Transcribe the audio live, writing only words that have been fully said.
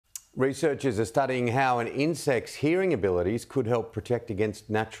Researchers are studying how an insect's hearing abilities could help protect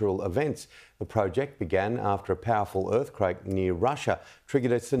against natural events. The project began after a powerful earthquake near Russia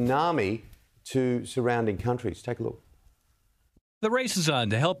triggered a tsunami to surrounding countries. Take a look. The race is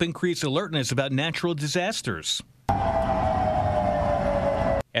on to help increase alertness about natural disasters.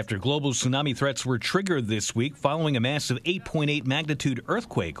 After global tsunami threats were triggered this week following a massive 8.8 magnitude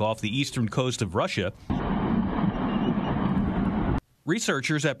earthquake off the eastern coast of Russia,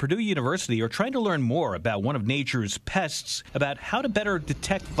 researchers at Purdue University are trying to learn more about one of nature's pests, about how to better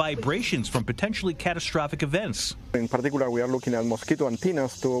detect vibrations from potentially catastrophic events. In particular, we are looking at mosquito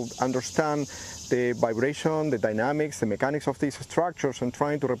antennas to understand the vibration, the dynamics, the mechanics of these structures, and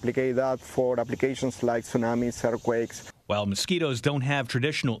trying to replicate that for applications like tsunamis, earthquakes. While mosquitoes don't have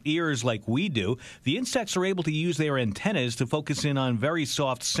traditional ears like we do, the insects are able to use their antennas to focus in on very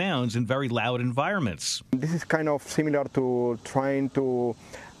soft sounds in very loud environments. This is kind of similar to trying to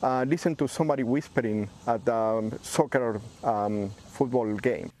listen to somebody whispering at a soccer football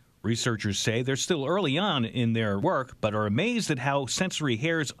game. Researchers say they're still early on in their work, but are amazed at how sensory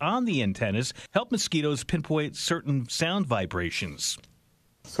hairs on the antennas help mosquitoes pinpoint certain sound vibrations.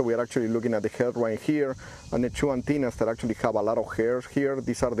 So we are actually looking at the head right here, and the two antennas that actually have a lot of hairs here.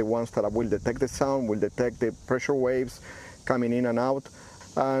 These are the ones that will detect the sound, will detect the pressure waves coming in and out.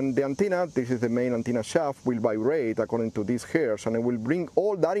 And the antenna, this is the main antenna shaft, will vibrate according to these hairs, and it will bring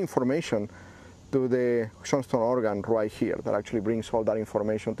all that information to the Johnston organ right here that actually brings all that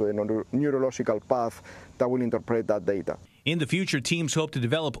information to the neurological path that will interpret that data. In the future, teams hope to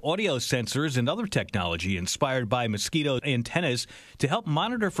develop audio sensors and other technology inspired by mosquito antennas to help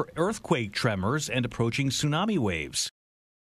monitor for earthquake tremors and approaching tsunami waves.